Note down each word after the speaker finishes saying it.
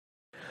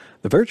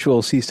The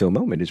virtual CISO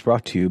moment is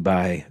brought to you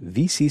by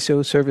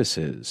vCISO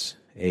Services,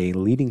 a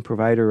leading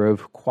provider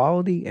of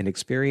quality and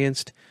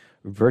experienced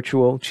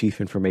virtual chief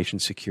information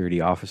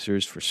security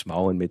officers for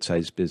small and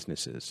mid-sized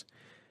businesses.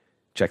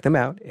 Check them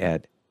out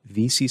at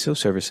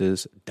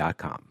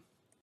vcisoservices.com.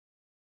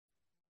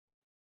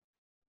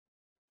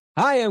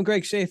 Hi, I'm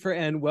Greg Schaefer,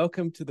 and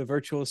welcome to the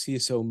virtual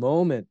CISO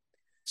moment.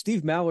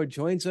 Steve Mallard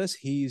joins us.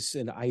 He's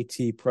an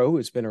IT pro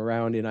who's been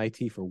around in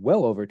IT for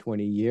well over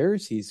 20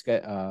 years. He's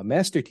got a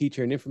master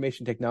teacher in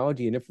information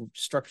technology and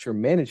infrastructure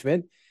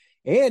management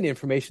and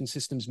information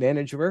systems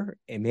manager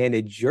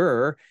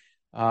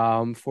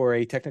for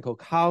a technical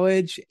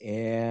college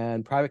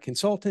and private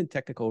consultant,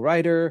 technical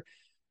writer,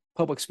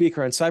 public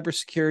speaker on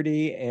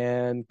cybersecurity,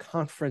 and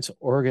conference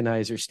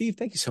organizer. Steve,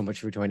 thank you so much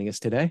for joining us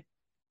today.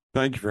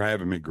 Thank you for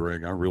having me,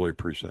 Greg. I really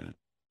appreciate it.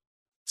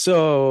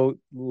 So,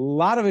 a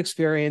lot of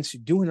experience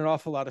doing an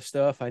awful lot of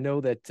stuff. I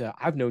know that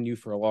I've known you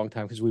for a long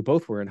time because we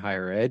both were in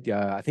higher ed.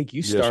 I think you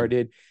Yes, sir.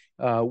 started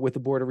with the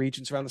Board of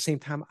Regents around the same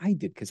time I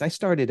did, because I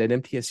started at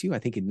MTSU, I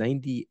think in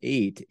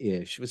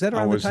 98-ish. Was that I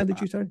around the was, time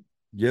that you started?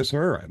 yes,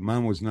 sir.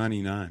 Mine was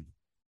 99.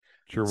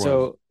 Sure was.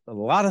 So, a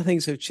lot of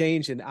things have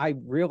changed. And I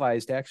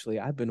realized actually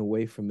I've been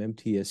away from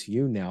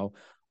MTSU now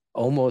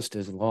almost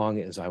as long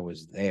as I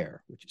was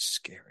there, which is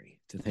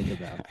scary to think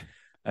about.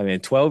 I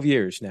mean, 12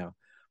 years now.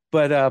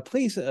 But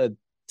please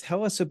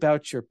tell us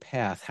about your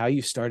path, how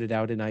you started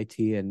out in IT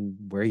and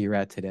where you're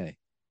at today.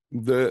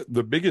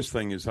 The biggest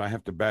thing is I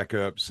have to back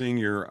up. Seeing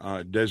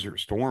your Desert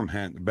Storm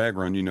hat in the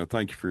background,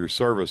 thank you for your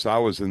service. I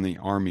was in the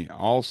Army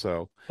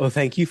also. Well,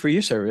 thank you for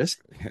your service.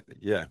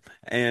 Yeah.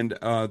 And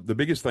the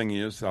biggest thing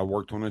is I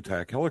worked on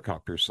attack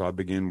helicopters. So I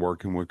began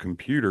working with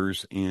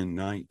computers in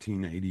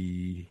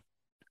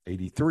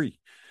 1983.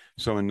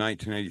 So in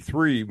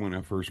 1983, when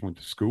I first went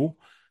to school,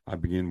 I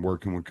began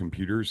working with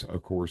computers.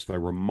 Of course, they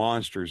were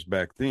monsters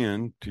back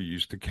then to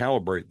use to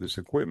calibrate this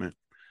equipment.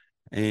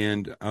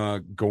 And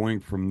going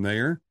from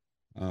there,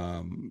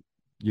 and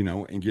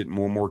getting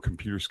more and more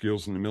computer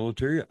skills in the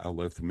military, I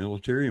left the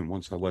military. And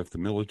once I left the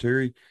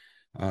military,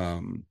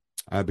 um,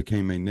 I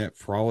became a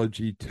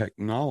nephrology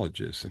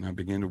technologist and I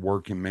began to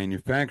work in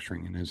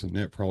manufacturing. And as a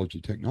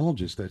nephrology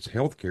technologist, that's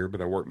healthcare,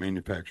 but I work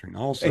manufacturing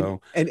And, also.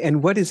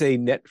 and what is a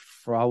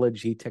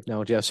nephrology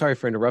technology? I'm sorry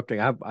for interrupting.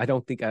 I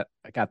don't think I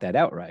got that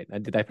out right.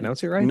 Did I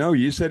pronounce it right? No,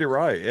 you said it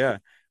right. Yeah.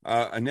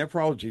 A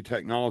nephrology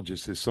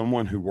technologist is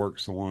someone who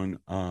works on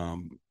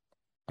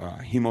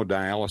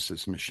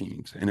hemodialysis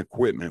machines and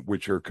equipment,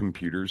 which are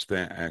computers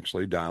that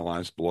actually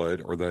dialyze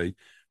blood or they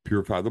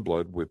purify the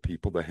blood with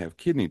people that have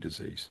kidney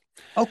disease.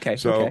 Okay,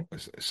 So, okay.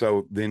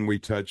 so then we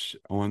touch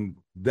on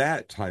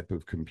that type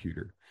of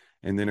computer.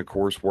 And then, of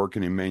course,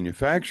 working in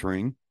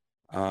manufacturing,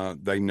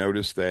 they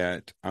noticed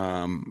that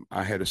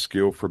I had a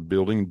skill for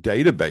building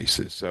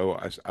databases. So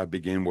I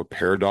began with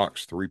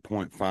Paradox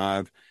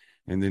 3.5,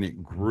 and then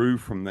it grew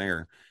from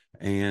there.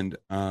 And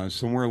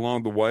somewhere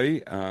along the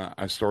way,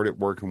 I started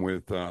working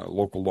with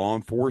local law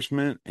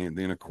enforcement. And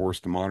then, of course,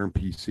 the modern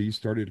PC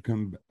started to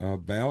come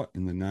about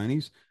in the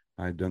 90s.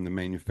 I had done the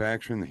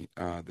manufacturing,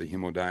 the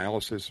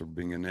hemodialysis, or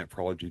being a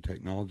nephrology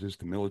technologist,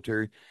 the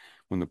military.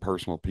 When the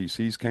personal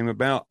PCs came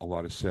about, a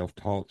lot of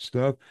self-taught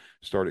stuff,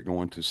 started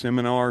going to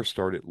seminars,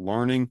 started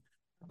learning.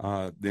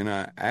 Then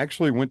I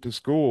actually went to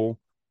school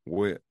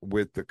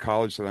with the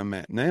college that I'm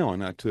at now,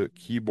 and I took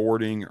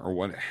keyboarding or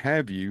what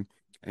have you.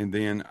 And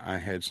then I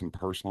had some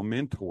personal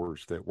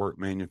mentors that worked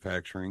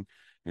manufacturing,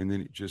 and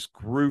then it just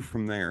grew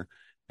from there.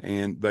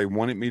 And they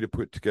wanted me to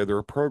put together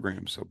a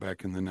program. So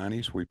back in the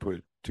 90s, we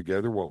put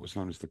together what was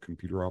known as the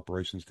Computer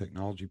Operations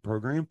Technology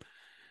Program,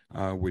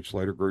 which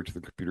later grew to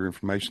the Computer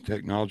Information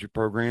Technology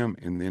Program,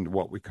 and then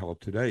what we call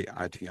today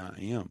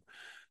ITIM.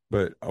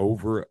 But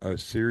over a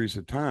series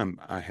of time,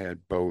 I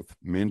had both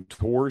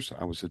mentors.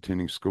 I was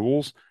attending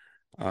schools,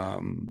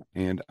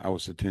 and I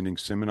was attending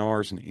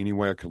seminars in any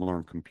way I could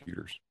learn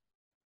computers.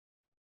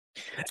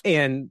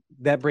 And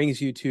that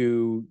brings you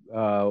to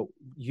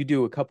you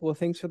do a couple of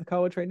things for the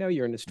college right now.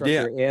 You're an Yeah.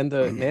 instructor and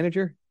the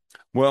manager.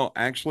 Well,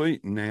 actually,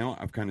 now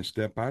I've kind of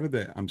stepped out of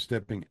that. I'm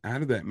stepping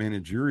out of that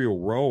managerial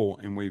role,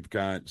 and we've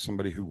got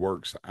somebody who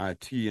works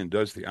IT and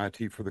does the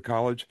IT for the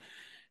college.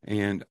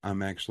 And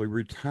I'm actually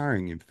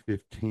retiring in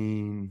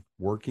 15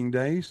 working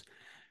days,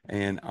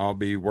 and I'll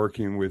be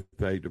working with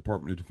a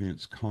Department of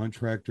Defense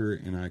contractor.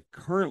 And I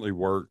currently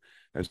work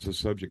as the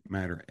subject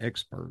matter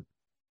expert.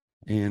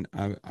 And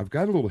I've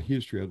got a little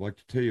history I'd like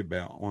to tell you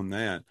about on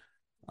that.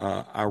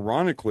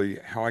 Ironically,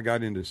 how I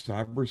got into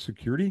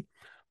cybersecurity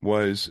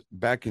was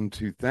back in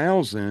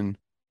 2000.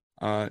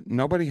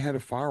 Nobody had a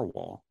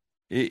firewall.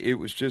 It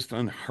was just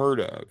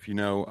unheard of.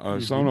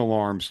 Zone Hmm.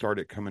 alarms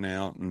started coming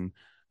out, and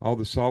all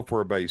the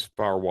software-based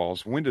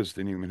firewalls. Windows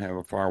didn't even have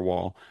a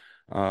firewall.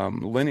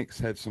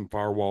 Linux had some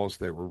firewalls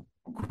that were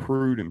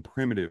crude and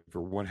primitive,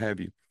 or what have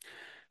you.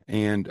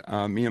 And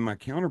me and my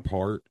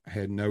counterpart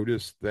had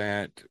noticed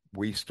that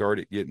we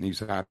started getting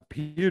these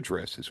IP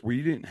addresses.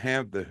 We didn't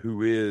have the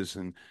who is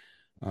and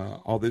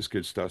all this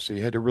good stuff. So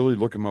you had to really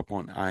look them up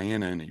on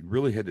IANA, and you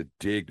really had to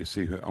dig to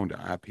see who owned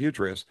an IP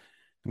address.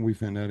 And we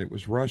found out it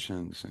was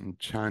Russians and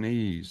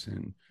Chinese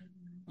and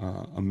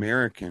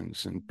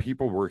Americans, and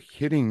people were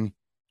hitting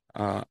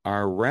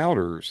our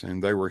routers,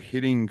 and they were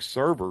hitting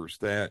servers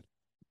that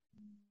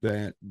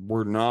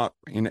were not,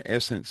 in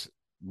essence,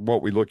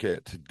 what we look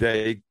at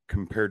today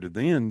compared to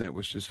then. That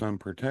was just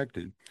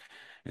unprotected.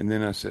 And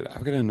then I said,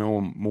 I've got to know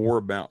more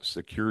about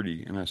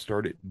security. And I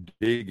started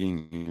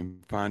digging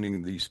and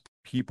finding these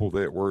people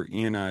that were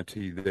in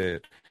IT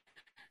that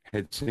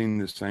had seen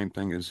the same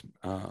thing as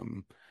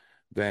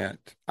that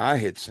I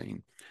had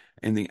seen.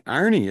 And the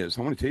irony is,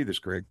 I want to tell you this,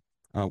 Greg.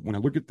 When I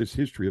look at this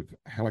history of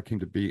how I came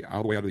to be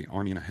all the way out of the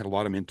Army, and I had a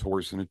lot of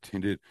mentors and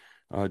attended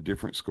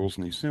different schools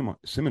and these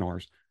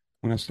seminars,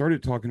 when I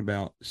started talking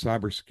about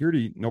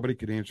cybersecurity, nobody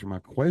could answer my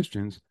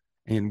questions.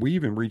 And we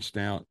even reached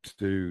out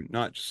to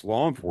not just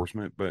law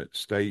enforcement, but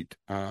state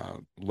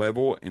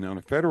level and on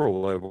a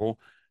federal level.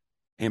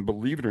 And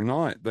believe it or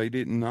not, they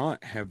did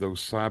not have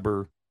those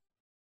cyber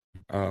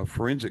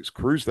forensics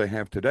crews they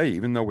have today,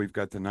 even though we've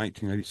got the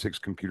 1986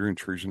 Computer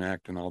Intrusion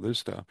Act and all this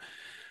stuff.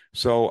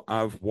 So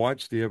I've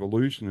watched the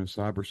evolution of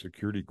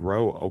cybersecurity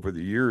grow over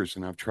the years,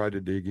 and I've tried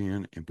to dig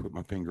in and put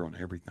my finger on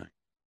everything.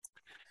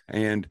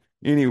 And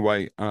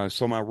anyway,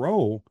 so my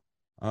role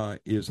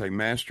is a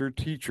master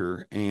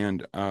teacher.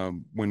 And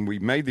when we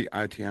made the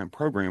ITIM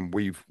program,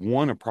 we've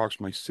won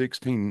approximately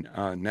 16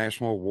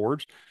 national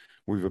awards.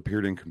 We've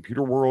appeared in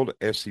Computer World,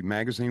 SC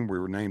Magazine. We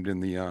were named in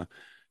the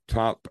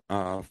top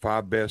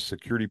 5 best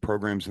security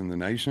programs in the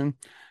nation.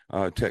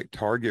 Tech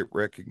Target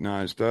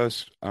recognized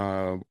us.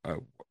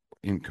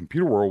 In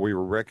Computer World, we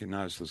were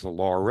recognized as a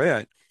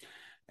laureate.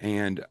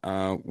 And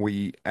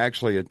we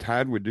actually had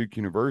tied with Duke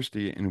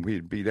University, and we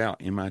had beat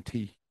out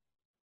MIT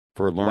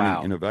for learning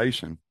Wow.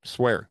 innovation.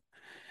 Swear.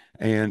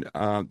 And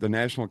the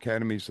National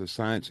Academies of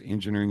Science,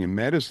 Engineering, and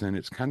Medicine,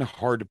 it's kind of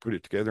hard to put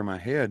it together in my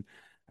head,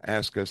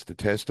 ask us to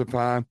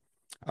testify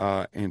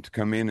and to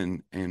come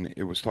in. And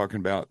it was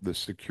talking about the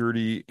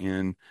security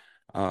in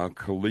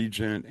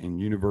collegiate and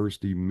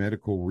university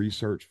medical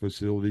research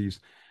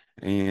facilities.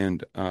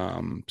 And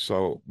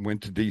so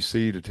went to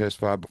DC to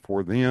testify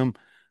before them.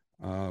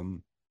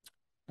 Um,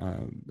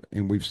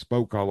 and we've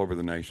spoke all over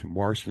the nation,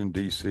 Washington,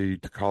 D.C.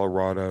 to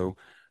Colorado.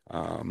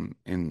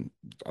 And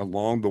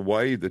along the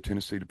way, the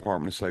Tennessee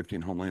Department of Safety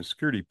and Homeland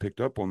Security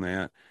picked up on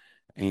that.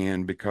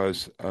 And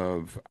because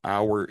of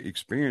our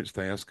experience,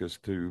 they asked us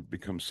to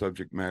become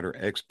subject matter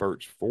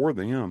experts for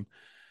them.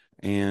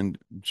 And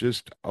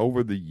just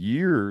over the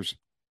years,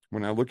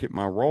 when I look at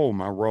my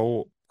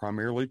role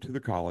primarily to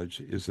the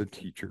college is a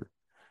teacher.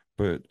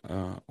 But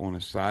on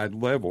a side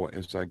level,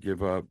 as I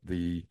give up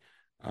the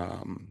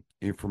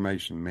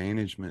information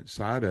management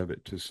side of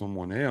it to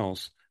someone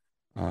else,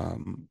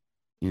 um,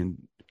 in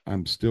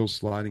I'm still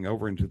sliding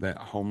over into that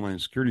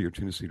Homeland Security or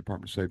Tennessee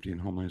Department of Safety and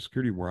Homeland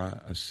Security, where I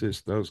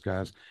assist those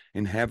guys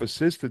and have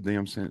assisted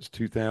them since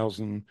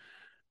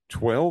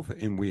 2012.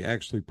 And we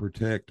actually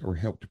protect or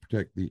help to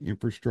protect the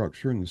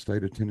infrastructure in the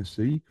state of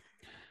Tennessee.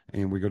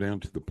 And we go down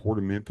to the Port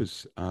of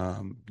Memphis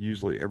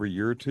usually every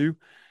year or two,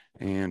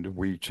 and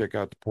we check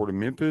out the Port of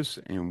Memphis,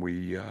 and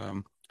we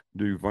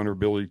do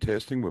vulnerability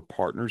testing with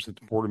partners at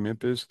the Port of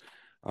Memphis,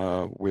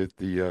 with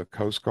the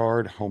Coast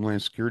Guard,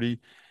 Homeland Security.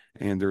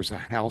 And there's a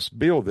House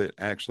bill that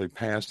actually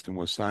passed and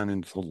was signed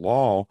into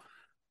law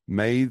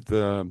May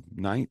the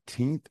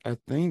 19th, I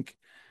think.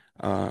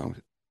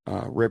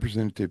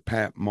 Representative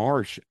Pat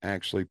Marsh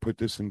actually put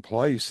this in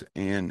place,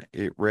 and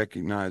it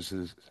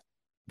recognizes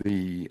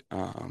the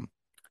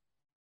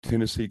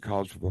Tennessee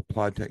College of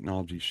Applied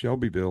Technology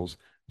Shelbyville's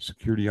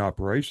Security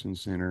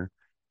Operations Center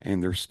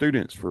and their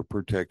students for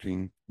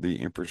protecting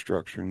the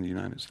infrastructure in the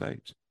United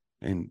States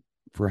and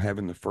for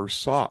having the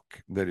first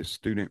SOC that a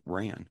student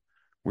ran,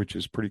 which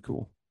is pretty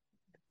cool.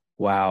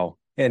 Wow.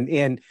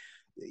 And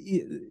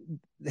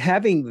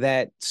having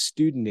that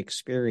student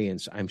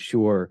experience, I'm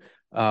sure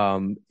a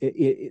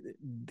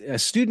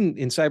student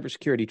in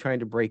cybersecurity trying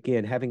to break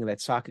in, having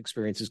that SOC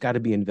experience has got to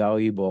be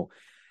invaluable.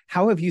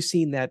 How have you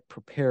seen that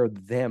prepare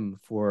them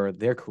for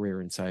their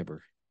career in cyber?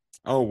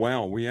 Oh,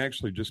 wow. We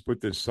actually just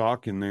put this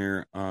SOC in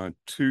there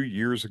 2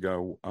 years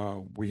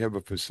ago. We have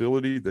a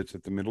facility that's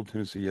at the Middle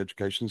Tennessee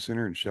Education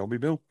Center in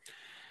Shelbyville.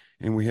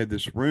 And we had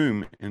this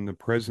room, and the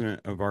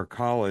president of our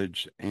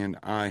college and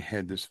I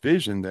had this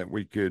vision that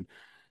we could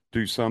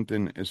do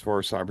something as far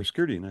as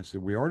cybersecurity. And I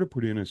said, we are to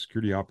put in a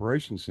security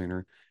operations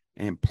center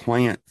and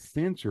plant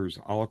sensors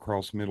all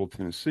across Middle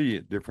Tennessee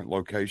at different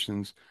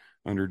locations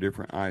under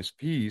different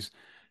ISPs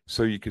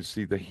so you could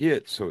see the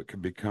hits, so it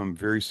could become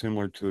very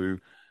similar to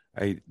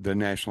the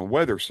National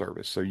Weather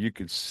Service. So you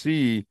could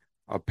see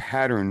a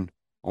pattern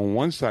on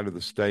one side of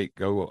the state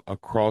go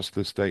across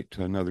the state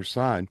to another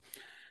side.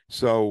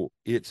 So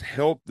it's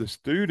helped the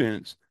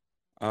students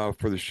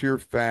for the sheer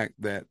fact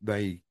that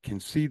they can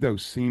see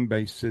those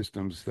scene-based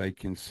systems, they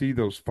can see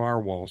those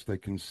firewalls, they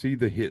can see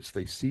the hits,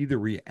 they see the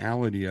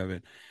reality of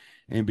it,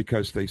 and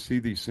because they see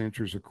these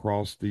sensors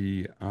across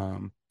the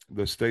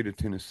state of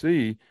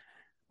Tennessee,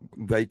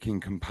 they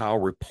can compile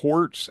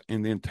reports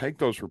and then take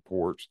those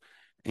reports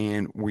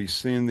and we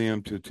send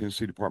them to the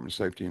Tennessee Department of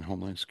Safety and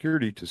Homeland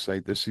Security to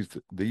say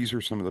these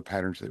are some of the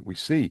patterns that we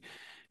see,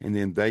 and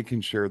then they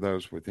can share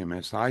those with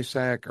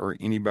MSISAC or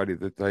anybody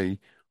that they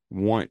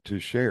want to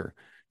share.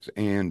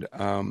 And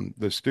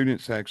the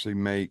students actually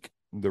make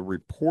the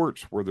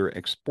reports where they're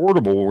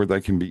exportable, where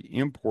they can be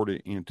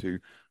imported into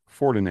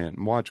Fortinet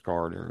and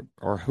WatchGuard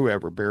or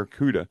whoever,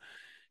 Barracuda.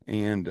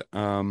 And,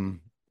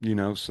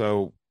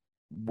 so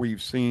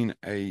we've seen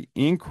a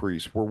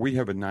increase where we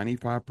have a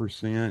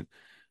 95%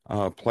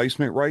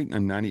 placement rate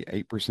and a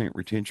 98%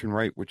 retention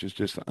rate, which is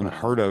just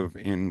unheard of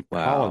in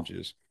Wow.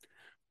 colleges.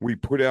 We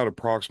put out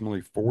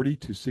approximately 40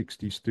 to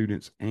 60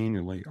 students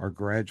annually are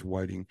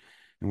graduating.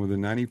 And with a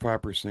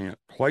 95%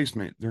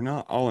 placement, they're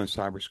not all in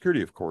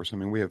cybersecurity, of course. I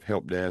mean, we have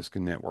help desk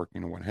and networking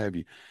and what have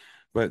you.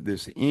 But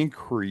this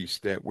increase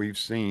that we've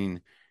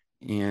seen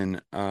in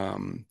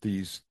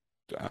these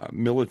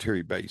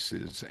military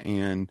bases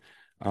and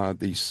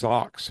these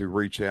SOCs who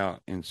reach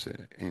out and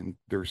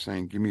they're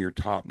saying, give me your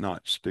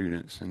top-notch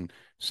students and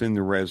send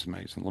the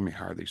resumes and let me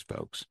hire these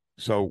folks.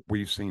 So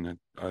we've seen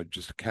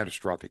just a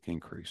catastrophic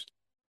increase.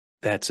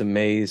 That's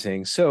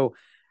amazing. So,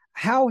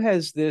 how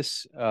has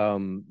this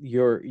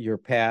your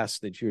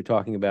past that you're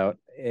talking about?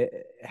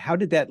 How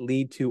did that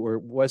lead to, or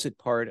was it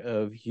part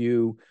of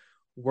you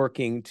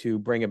working to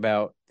bring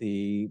about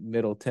the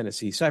Middle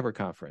Tennessee Cyber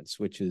Conference,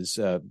 which has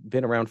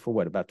been around for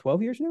what, about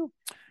 12 years now?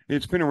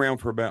 It's been around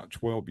for about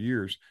 12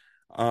 years.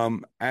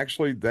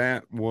 Actually,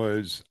 that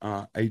was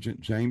Agent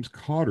James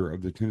Cotter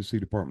of the Tennessee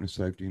Department of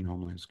Safety and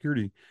Homeland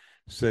Security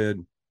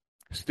said,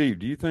 Steve,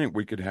 do you think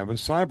we could have a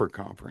cyber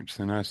conference?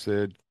 And I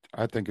said,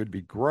 I think it'd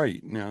be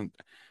great. Now,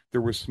 there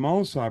were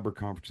small cyber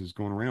conferences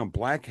going around.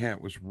 Black Hat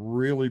was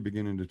really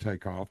beginning to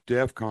take off,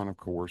 DEF CON, of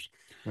course.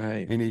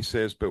 Right. And he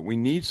says, but we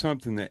need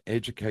something that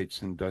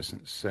educates and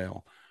doesn't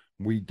sell.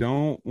 We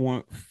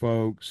want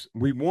folks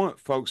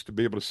to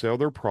be able to sell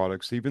their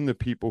products, even the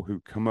people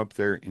who come up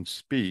there and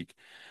speak,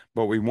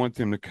 but we want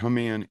them to come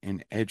in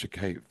and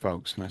educate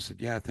folks. And I said,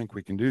 yeah, I think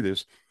we can do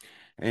this.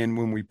 And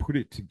when we put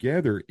it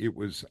together, it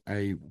was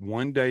a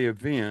one-day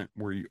event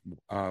where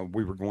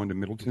we were going to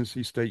Middle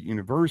Tennessee State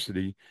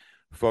University.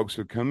 Folks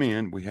would come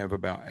in. We have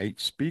about 8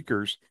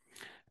 speakers.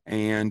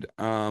 And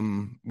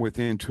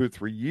within 2 or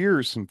 3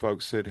 years, some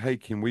folks said, hey,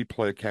 can we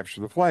play a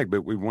capture the flag?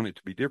 But we want it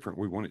to be different.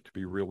 We want it to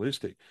be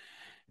realistic.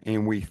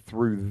 And we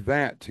threw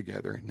that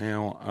together.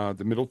 Now,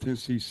 the Middle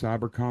Tennessee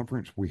Cyber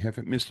Conference, we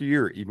haven't missed a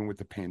year, even with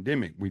the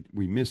pandemic.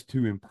 We missed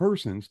 2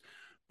 in-persons,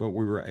 but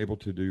we were able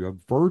to do a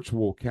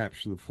virtual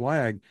capture the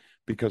flag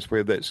because we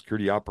have that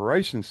security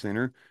operations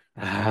center.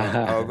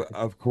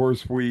 Of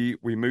course, we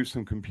moved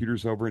some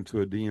computers over into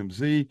a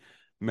DMZ,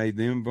 made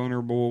them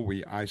vulnerable.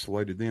 We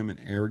isolated them and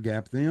air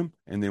gapped them,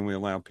 and then we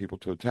allowed people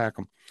to attack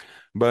them.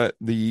 But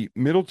the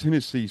Middle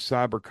Tennessee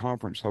Cyber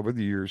Conference over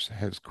the years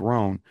has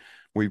grown.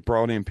 We've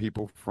brought in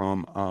people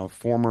from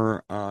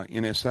former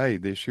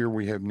NSA. This year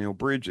we have Neil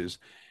Bridges.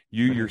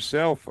 You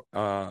yourself,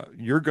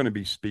 you're going to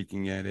be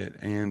speaking at it,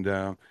 and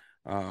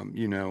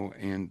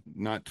and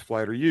not to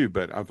flatter you,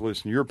 but I've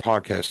listened to your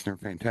podcast and they're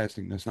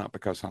fantastic. That's not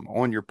because I'm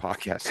on your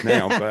podcast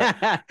now,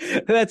 but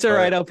that's all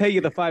right. I'll pay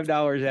you the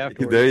 $5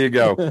 afterwards. There you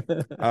go.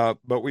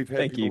 But we've had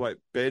Thank people you. like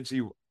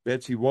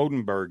Betsy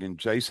Wodenberg and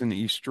Jason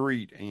E.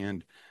 Street,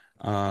 and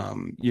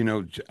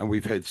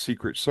we've had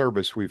Secret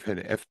Service, we've had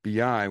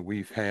FBI,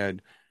 we've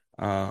had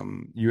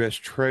U.S.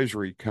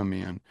 Treasury come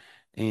in,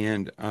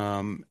 and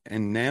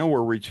now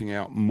we're reaching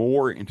out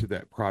more into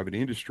that private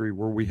industry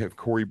where we have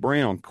Corey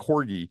Brown,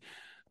 Corgi,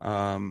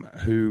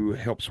 who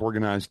helps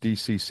organize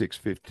DC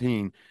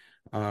 615.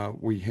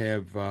 We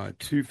have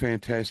 2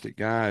 fantastic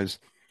guys.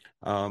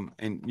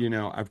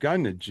 I've got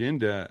an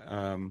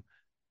agenda.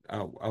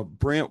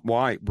 Brent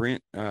White,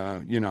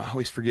 I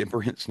always forget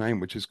Brent's name,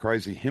 which is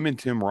crazy. Him and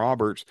Tim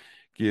Roberts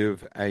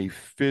give a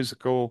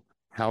physical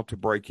how to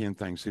break in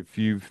things. If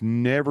you've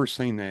never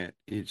seen that,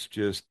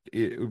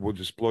 it will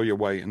just blow you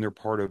away. And they're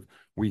part of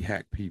We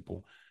Hack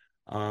People.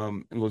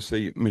 And let's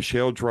see,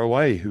 Michelle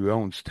Drolet, who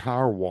owns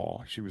Tower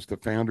Wall. She was the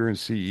founder and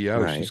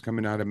CEO. Right. She's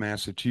coming out of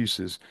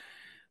Massachusetts.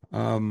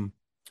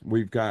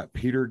 We've got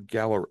Peter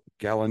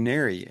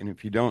Gallinari. And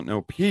if you don't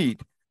know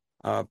Pete,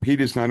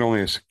 Pete is not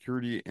only a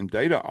security and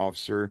data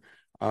officer.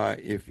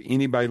 If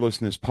anybody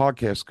listening to this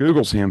podcast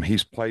Googles him,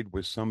 he's played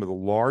with some of the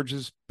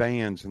largest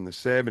bands in the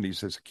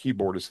 70s as a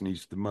keyboardist, and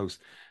he's the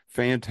most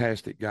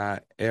fantastic guy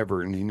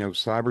ever. And he knows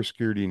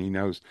cybersecurity, and he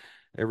knows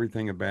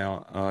everything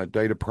about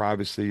data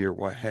privacy or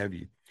what have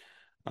you.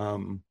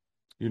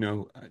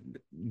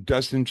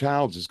 Dustin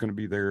Childs is going to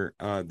be there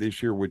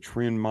this year with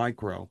Trend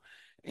Micro.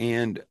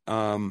 And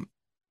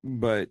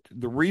but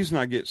the reason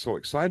I get so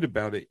excited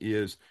about it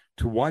is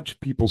to watch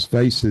people's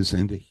faces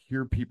and to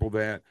hear people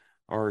that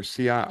are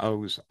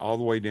CIOs all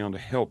the way down to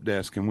help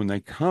desk. And when they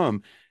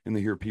come and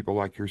they hear people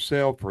like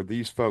yourself or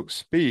these folks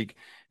speak,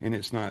 and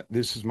it's not,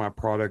 this is my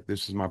product,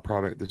 this is my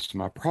product, this is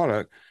my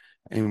product.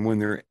 And when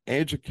they're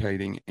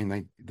educating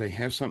and they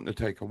have something to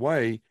take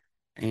away,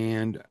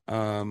 and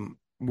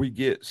we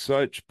get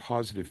such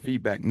positive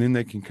feedback, and then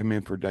they can come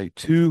in for day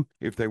 2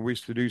 if they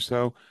wish to do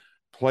so.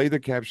 play the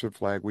capture the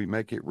flag. We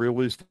make it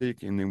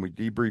realistic, and then we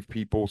debrief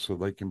people so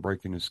they can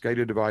break in a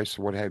SCADA device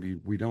or what have you.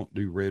 We don't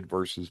do red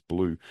versus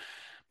blue.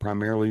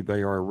 Primarily,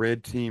 they are a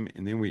red team,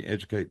 and then we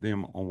educate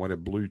them on what a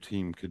blue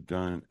team could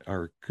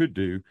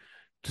do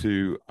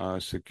to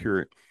secure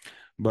it.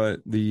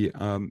 But the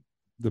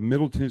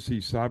Middle Tennessee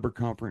Cyber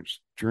Conference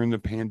during the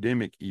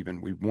pandemic,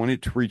 even we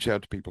wanted to reach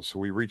out to people, so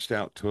we reached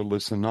out to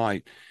Alyssa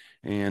Knight,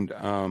 and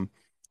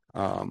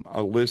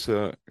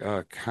Alyssa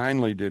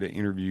kindly did an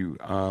interview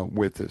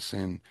with us,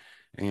 and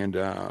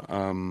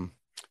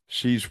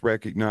she's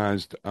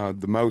recognized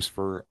the most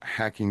for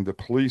hacking the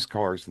police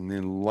cars, and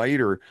then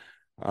later.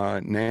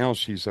 Now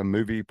she's a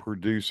movie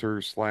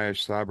producer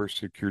slash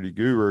cybersecurity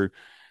guru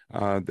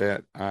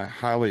that I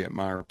highly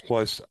admire.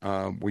 Plus,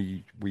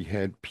 we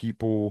had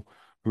people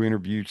who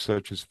interviewed,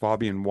 such as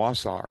Fabian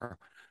Wassar.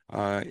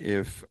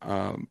 If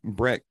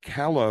Brett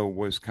Callow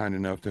was kind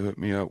enough to hook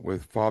me up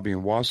with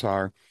Fabian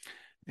Wassar,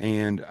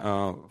 and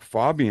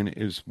Fabian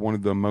is one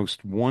of the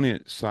most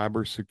wanted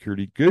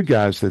cybersecurity good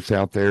guys that's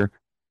out there,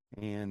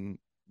 and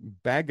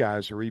bad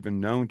guys are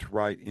even known to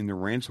write in the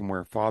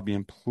ransomware,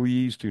 Fabian,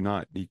 please do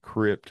not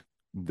decrypt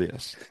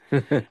this.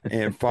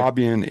 And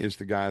Fabian is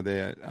the guy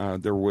that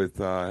they're with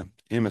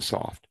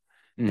Emisoft.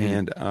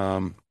 And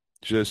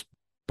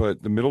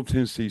but the Middle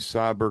Tennessee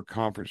Cyber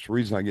Conference, the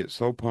reason I get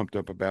so pumped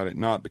up about it,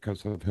 not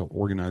because I've helped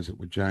organize it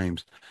with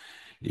James,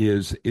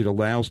 is it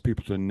allows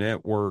people to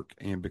network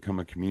and become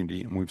a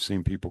community. And we've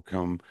seen people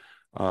come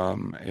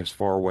as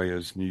far away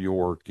as New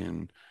York,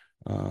 and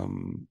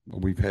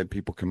we've had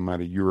people come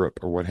out of Europe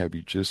or what have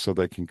you, just so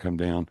they can come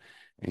down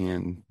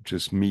and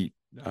just meet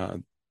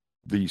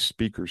these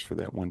speakers for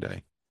that one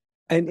day.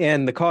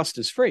 And the cost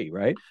is free,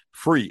 right?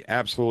 Free,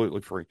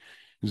 absolutely free.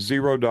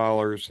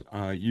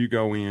 $0. You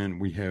go in.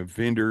 We have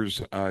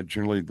vendors.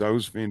 Generally,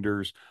 those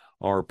vendors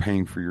are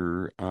paying for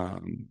your,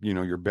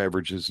 your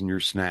beverages and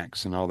your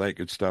snacks and all that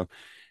good stuff.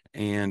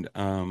 And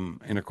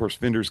of course,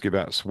 vendors give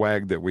out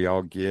swag that we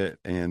all get,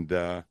 and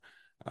but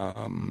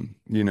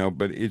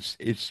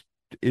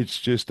it's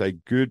just a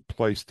good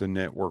place to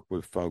network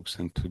with folks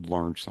and to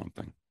learn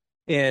something.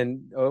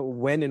 And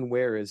when and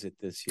where is it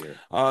this year?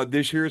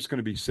 This year it's going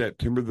to be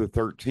September the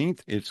 13th.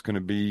 It's going to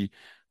be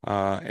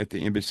at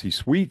the Embassy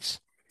Suites.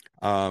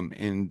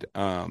 And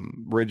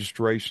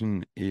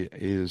registration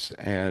is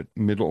at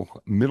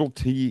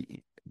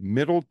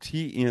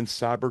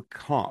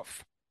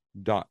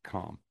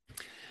middletncyberconf.com.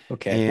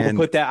 Okay.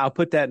 And I'll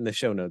put that in the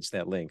show notes,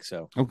 that link.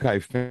 So okay,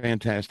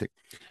 fantastic.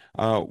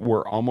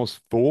 We're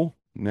almost full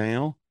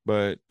now,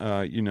 but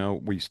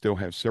we still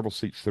have several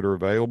seats that are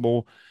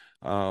available.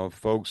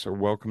 Folks are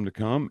welcome to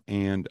come,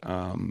 and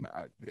a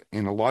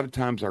lot of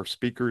times our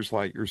speakers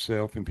like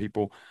yourself and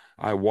people,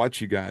 I watch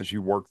you guys,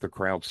 you work the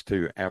crowds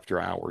too after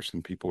hours,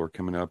 and people are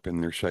coming up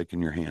and they're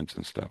shaking your hands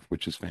and stuff,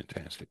 which is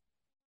fantastic.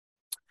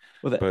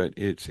 Well, but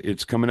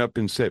it's coming up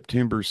in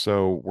September,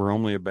 so we're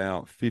only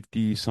about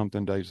 50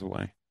 something days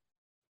away.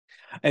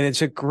 And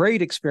it's a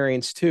great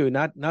experience too.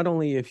 Not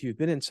only if you've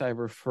been in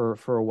cyber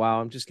for a while.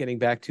 I'm just getting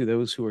back to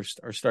those who are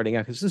starting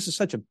out, because this is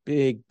such a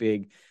big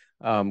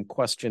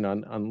question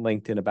on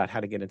LinkedIn about how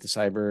to get into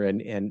cyber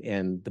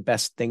and the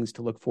best things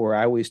to look for.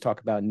 I always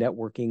talk about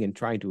networking and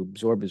trying to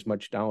absorb as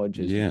much knowledge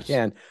as you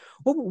can.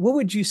 What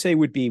would you say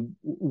would be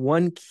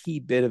one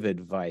key bit of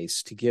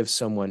advice to give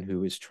someone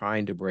who is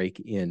trying to break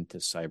into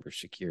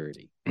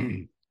cybersecurity?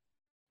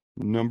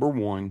 Number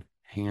one,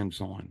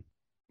 hands-on.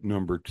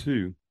 Number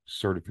two,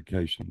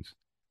 certifications.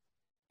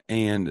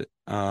 And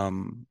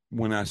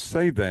when I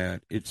say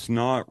that, it's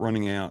not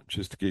running out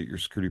just to get your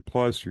Security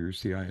Plus or your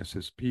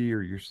CISSP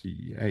or your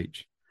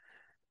CEH.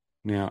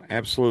 Now,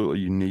 absolutely,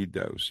 you need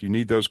those. You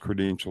need those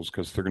credentials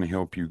because they're going to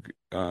help you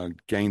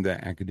gain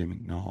that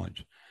academic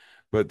knowledge.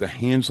 But the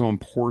hands-on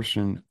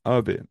portion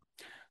of it,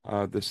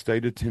 the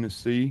state of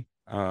Tennessee,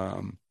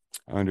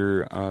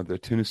 under the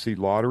Tennessee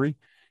Lottery,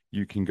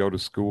 you can go to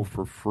school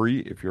for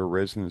free if you're a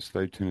resident of the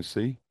state of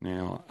Tennessee.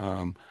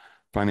 Now,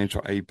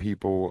 financial aid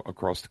people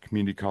across the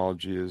community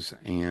colleges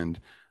and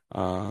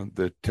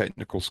the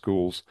technical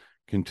schools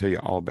can tell you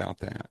all about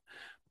that.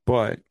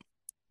 But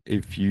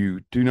if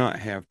you do not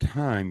have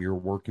time, you're a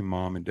working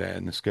mom and dad,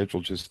 and the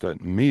schedule just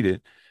doesn't meet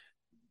it,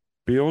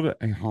 build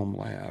a home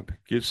lab,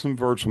 get some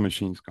virtual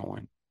machines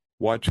going,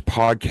 watch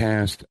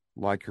podcasts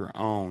like your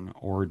own,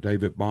 or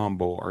David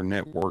Bombal, or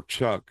Network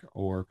Chuck,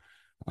 or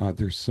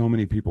there's so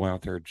many people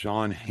out there.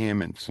 John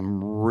Hammond,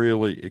 some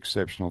really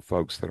exceptional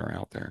folks that are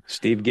out there.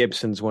 Steve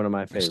Gibson's one of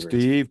my favorites.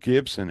 Steve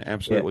Gibson,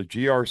 absolutely.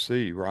 Yeah.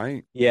 GRC,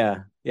 right?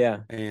 Yeah.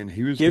 And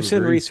he was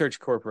Gibson Research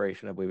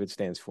Corporation, I believe it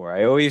stands for.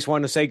 I always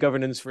want to say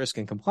governance, risk,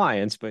 and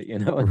compliance, but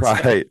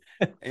right.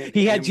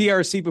 He had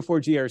GRC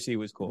before GRC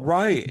was cool.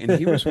 Right. And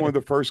he was one of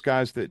the first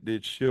guys that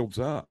did Shields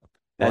Up.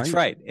 That's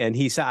right. And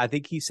I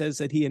think he says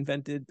that he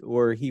invented,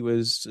 or he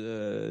was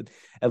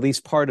at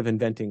least part of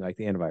inventing, like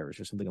the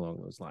antivirus or something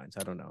along those lines.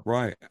 I don't know.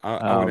 Right.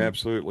 I would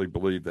absolutely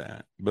believe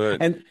that.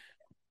 But and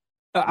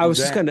I was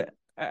just going to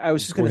I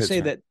was just Go going to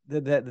ahead, say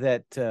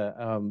sir.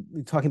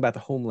 that talking about the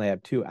home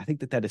lab too. I think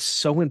that is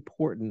so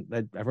important.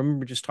 That I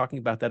remember just talking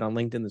about that on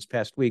LinkedIn this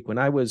past week when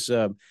I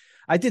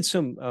did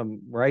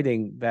some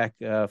writing back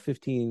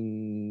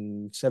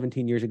 15,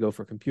 17 years ago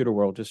for Computer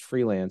World, just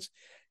freelance,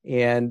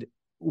 and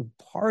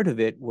part of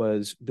it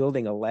was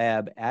building a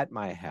lab at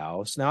my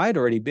house. Now I'd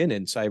already been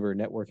in cyber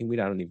networking.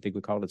 I don't even think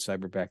we called it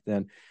cyber back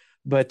then,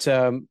 but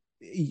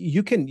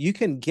you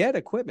can get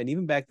equipment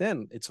even back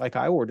then. It's like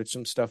I ordered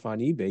some stuff on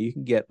eBay. You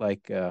can get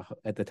like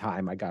at the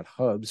time I got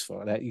hubs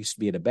for that used to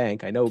be at a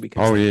bank. I know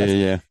because Oh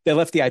yeah, they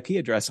left the IP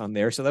address on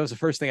there. So that was the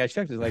first thing I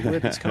checked is like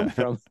where'd this come yeah.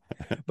 from?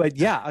 But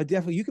yeah, I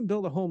definitely you can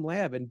build a home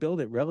lab and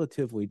build it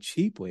relatively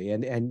cheaply.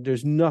 And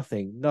there's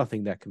nothing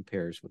that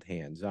compares with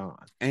hands on.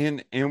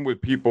 And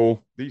with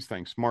people, these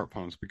things,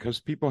 smartphones, because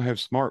people have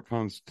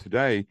smartphones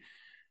today,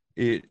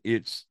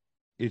 it's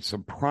it's a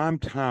prime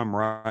time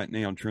right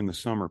now during the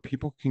summer.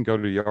 People can go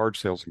to yard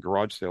sales and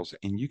garage sales,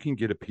 and you can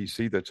get a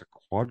PC that's a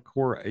quad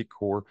core, 8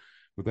 core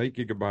with 8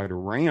 gigabyte of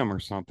RAM or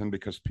something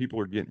because people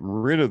are getting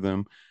rid of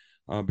them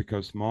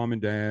because mom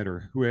and dad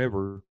or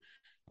whoever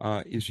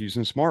is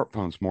using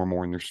smartphones more and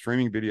more, and they're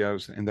streaming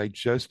videos, and they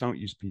just don't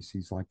use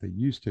PCs like they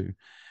used to.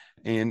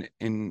 And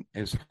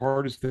as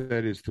hard as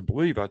that is to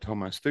believe, I told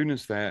my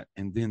students that,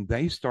 and then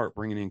they start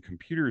bringing in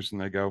computers,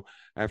 and they go,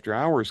 after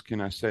hours, can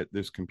I set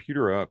this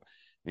computer up,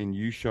 and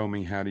you show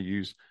me how to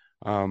use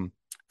um,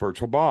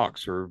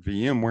 VirtualBox or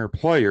VMware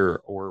Player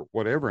or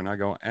whatever? And I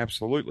go,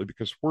 absolutely,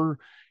 because we're,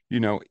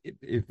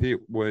 if it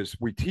was,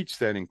 we teach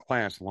that in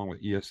class along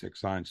with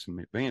ESXi and some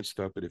advanced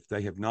stuff, but if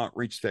they have not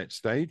reached that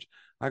stage,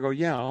 I go,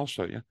 yeah, I'll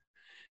show you.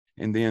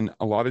 And then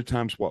a lot of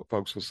times what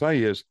folks will say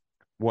is,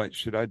 what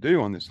should I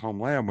do on this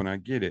home lab when I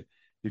get it?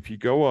 If you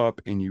go up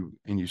and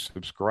you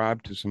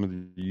subscribe to some of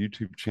the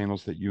YouTube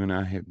channels that you and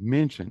I have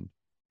mentioned,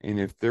 and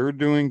if they're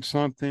doing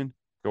something,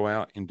 go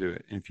out and do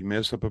it. And if you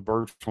mess up a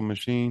virtual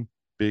machine,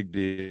 big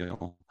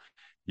deal.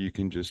 You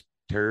can just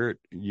tear it,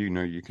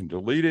 you can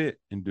delete it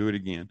and do it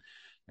again.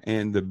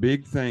 And the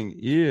big thing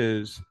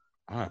is,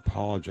 I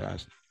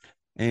apologize.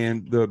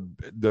 And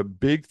the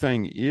big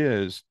thing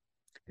is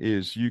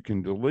you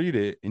can delete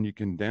it and you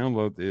can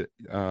download the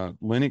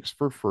Linux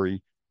for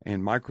free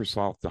and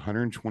Microsoft the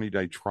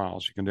 120-day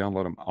trials. You can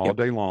download them all Yep.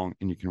 day long,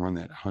 and you can run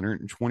that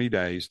 120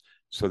 days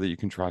so that you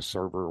can try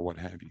server or what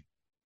have you.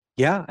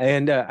 Yeah,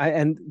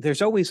 and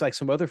there's always like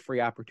some other free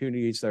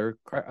opportunities that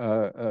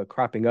are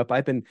cropping up.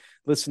 I've been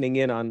listening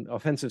in on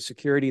offensive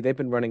security. They've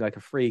been running like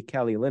a free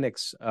Kali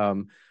Linux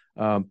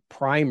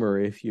primer,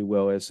 if you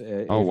will, as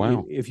Oh if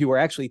wow! if you were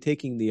actually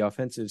taking the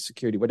offensive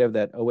security, whatever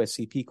that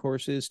OSCP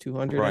course is,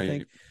 200, I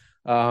think.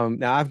 Right.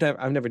 Now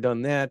I've never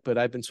done that, but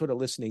I've been sort of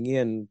listening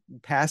in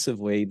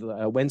passively.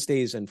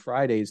 Wednesdays and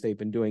Fridays they've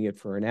been doing it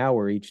for an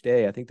hour each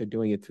day. I think they're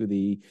doing it through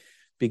the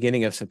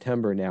beginning of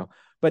September now.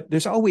 But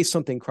there's always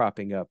something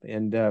cropping up,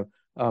 and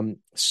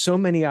so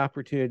many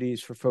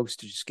opportunities for folks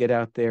to just get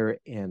out there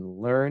and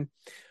learn.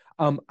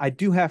 I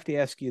do have to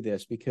ask you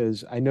this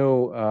because I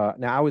know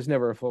now I was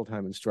never a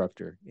full-time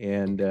instructor,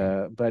 and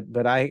Okay.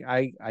 but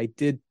I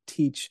did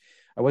teach.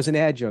 I was an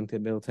adjunct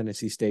at Middle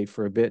Tennessee State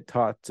for a bit,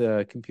 taught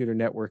computer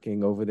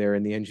networking over there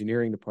in the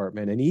engineering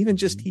department, and even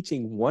just Mm-hmm.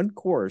 teaching one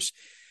course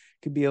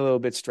could be a little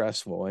bit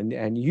stressful.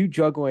 And you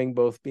juggling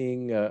both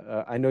being,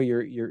 I know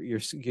you're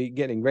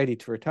getting ready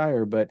to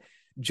retire, but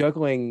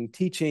juggling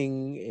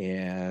teaching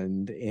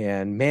and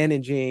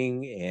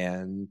managing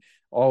and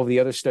all the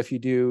other stuff you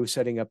do,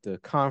 setting up the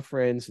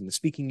conference and the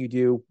speaking you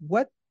do.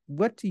 What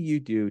do you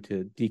do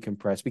to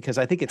decompress? Because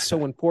I think it's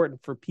so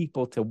important for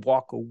people to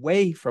walk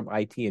away from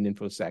IT and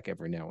InfoSec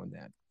every now and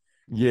then.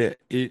 Yeah,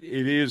 it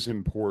is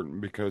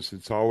important because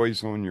it's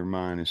always on your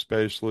mind,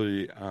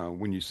 especially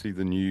when you see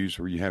the news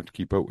or you have to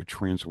keep up with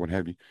trends or what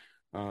have you.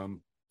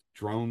 Um,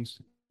 Drones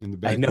in the I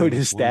background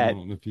noticed flying. I that.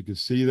 don't know if you can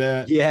see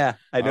that. Yeah,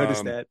 I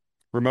noticed Um, that.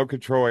 Remote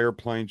control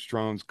airplanes,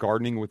 drones,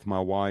 gardening with my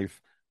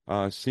wife,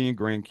 seeing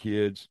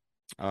grandkids,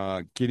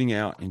 getting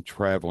out and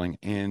traveling.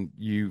 And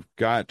you've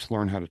got to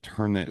learn how to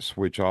turn that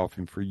switch off.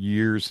 And for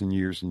years and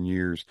years and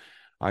years,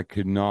 I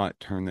could not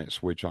turn that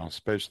switch off,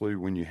 especially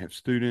when you have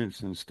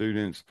students.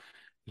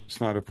 It's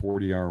not a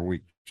 40-hour a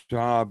week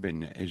job.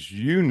 And as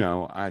you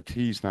know, IT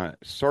is not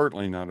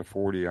certainly not a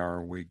 40-hour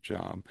a week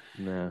job.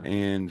 No.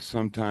 And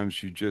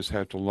sometimes you just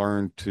have to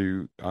learn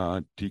to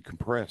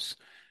decompress.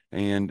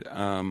 And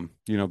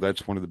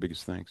that's one of the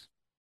biggest things.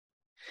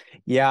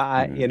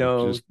 Yeah,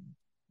 Just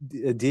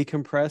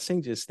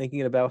decompressing, just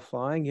thinking about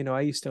flying.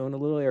 I used to own a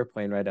little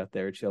airplane right out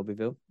there at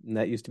Shelbyville, and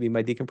that used to be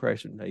my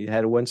decompression. I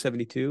had a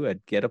 172.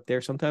 I'd get up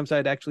there. Sometimes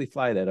I'd actually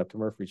fly that up to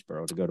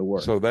Murfreesboro to go to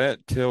work. so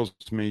that tells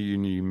me you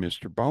knew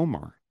Mr.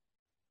 Bomar,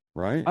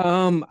 right?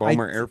 Um, I,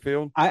 Bomar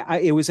Airfield.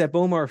 it was at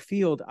Bomar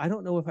Field. I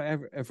don't know if I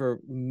ever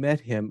met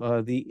him.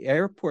 The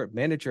airport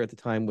manager at the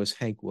time was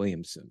Hank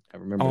Williamson. I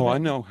remember Oh, I that.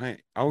 know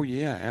Hank. Oh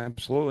yeah,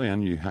 absolutely. I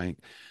knew Hank.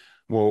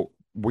 Well,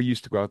 we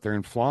used to go out there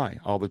and fly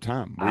all the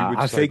time. We would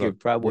I save up. figured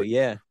probably,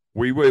 yeah.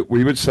 We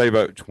would save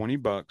up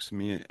 $20.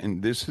 Me,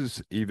 and this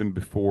is even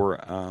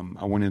before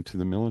I went into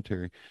the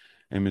military.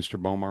 and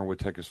Mr. Bomar would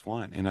take us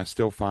flying. And I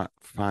still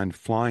find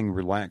flying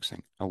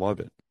relaxing. I love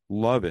it.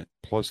 Love it.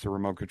 Plus the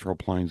remote control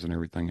planes and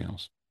everything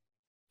else.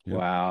 Yep.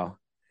 Wow.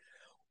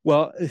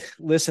 Well,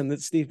 listen,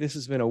 Steve, this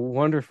has been a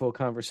wonderful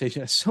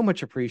conversation. I so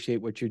much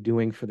appreciate what you're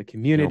doing for the No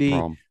community.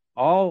 problem.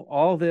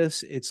 All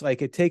this, it's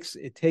like it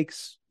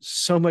takes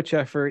so much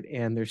effort,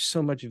 and there's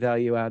so much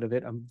value out of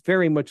it. I'm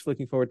very much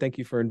looking forward. Thank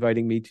you for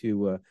inviting me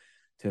to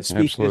speak this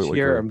Absolutely,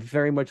 year. Greg. I'm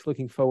very much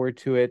looking forward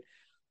to it.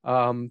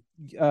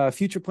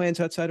 Future plans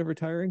outside of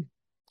retiring?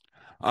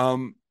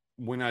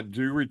 When I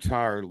do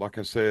retire, like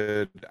I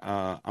said,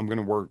 I'm going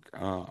to work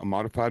a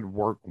modified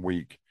work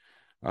week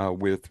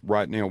with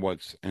right now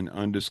what's an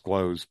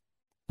undisclosed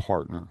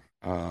partner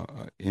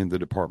in the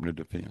Department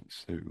of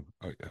Defense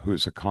who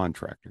is a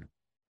contractor.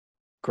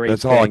 Great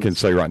That's all I can things.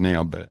 say right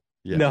now, but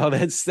yeah. No,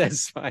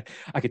 that's fine.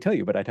 I could tell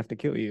you, but I'd have to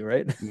kill you,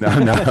 right? No,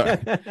 no.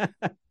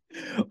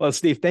 Well,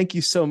 Steve, thank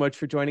you so much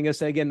for joining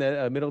us again.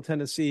 The Middle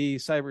Tennessee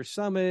Cyber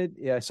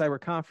Summit, Cyber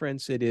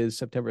Conference. It is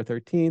September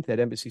 13th at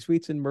Embassy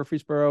Suites in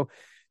Murfreesboro.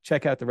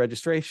 Check out the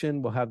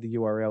registration. We'll have the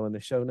URL in the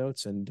show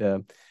notes,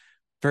 and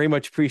very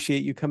much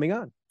appreciate you coming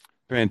on.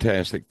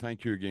 Fantastic.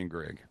 Thank you again,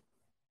 Greg.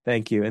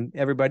 Thank you. And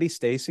everybody,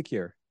 stay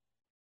secure.